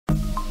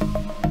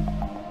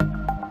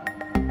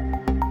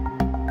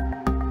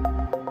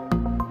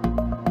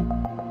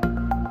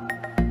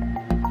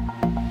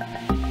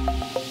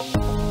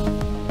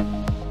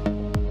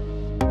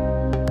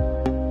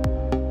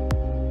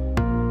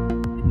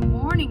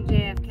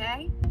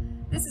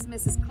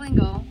Mrs.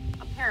 Klingle,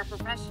 a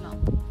paraprofessional.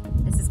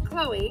 This is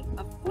Chloe,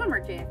 a former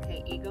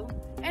JFK Eagle,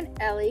 and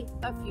Ellie,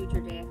 a future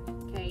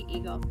JFK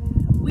Eagle.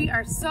 We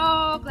are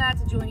so glad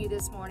to join you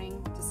this morning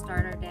to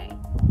start our day.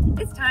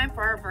 It's time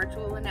for our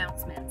virtual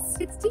announcements.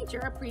 It's Teacher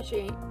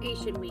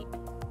Appreciation Week.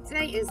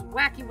 Today is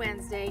Wacky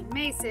Wednesday,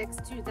 May 6,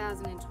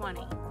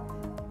 2020.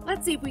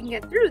 Let's see if we can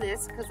get through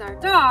this because our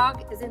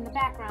dog is in the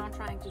background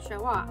trying to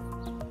show off.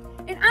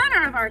 In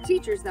honor of our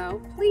teachers though,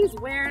 please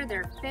wear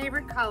their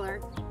favorite color,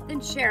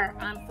 then share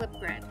it on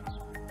Flipgrid.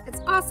 It's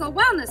also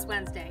Wellness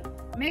Wednesday.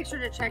 Make sure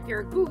to check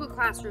your Google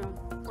Classroom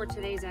for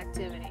today's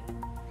activity.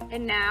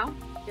 And now,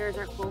 here's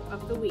our quote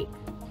of the week.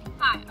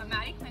 Hi, I'm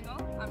Maddie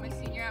Klingle. I'm a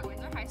senior at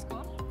Windsor High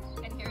School,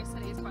 and here's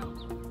today's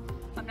quote.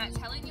 I'm not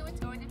telling you it's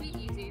going to be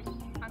easy,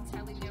 I'm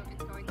telling you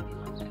it's going to be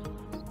worth it.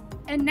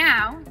 And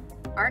now,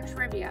 our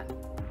trivia.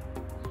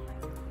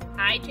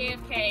 Hi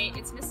JFK,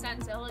 it's Miss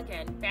Senzel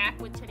again,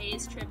 back with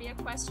today's trivia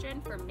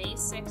question for May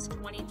 6,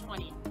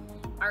 2020.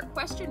 Our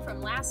question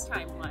from last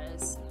time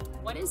was,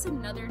 what is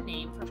another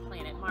name for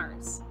planet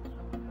Mars?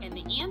 And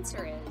the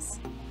answer is,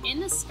 in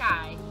the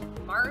sky,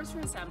 Mars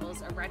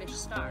resembles a reddish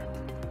star.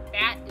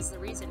 That is the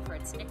reason for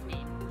its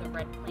nickname, the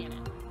Red Planet.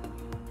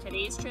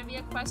 Today's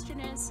trivia question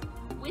is,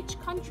 which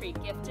country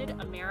gifted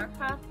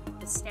America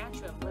the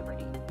Statue of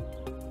Liberty?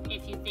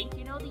 If you think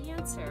you know the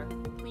answer,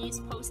 please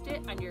post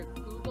it on your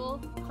Google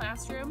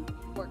Classroom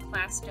or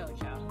Class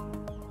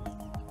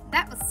Dojo.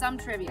 That was some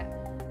trivia.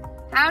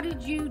 How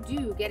did you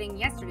do getting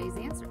yesterday's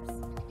answers?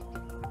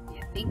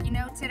 You think you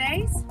know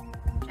today's?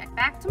 Check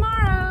back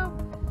tomorrow.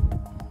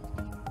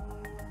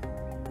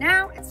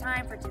 Now it's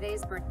time for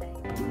today's birthday.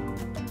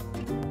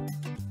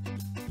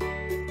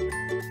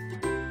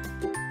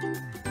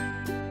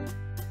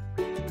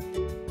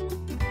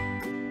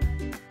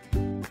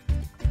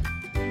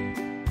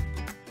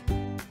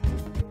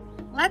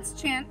 Let's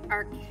chant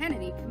our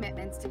Kennedy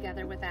commitments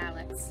together with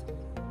Alex.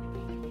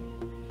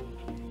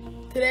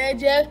 Today at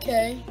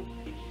JFK,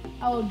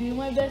 I will do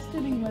my best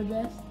to be my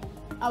best.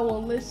 I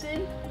will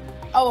listen.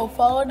 I will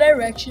follow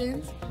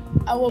directions.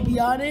 I will be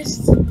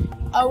honest.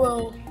 I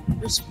will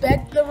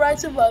respect the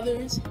rights of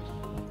others.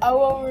 I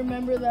will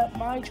remember that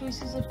my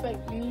choices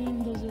affect me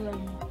and those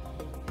around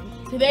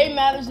me. Today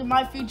matters and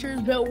my future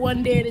is built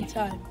one day at a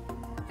time.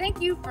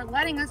 Thank you for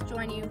letting us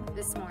join you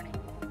this morning.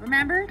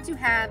 Remember to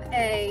have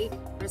a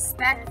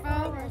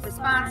respectful,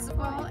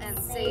 responsible, and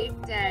safe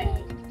day.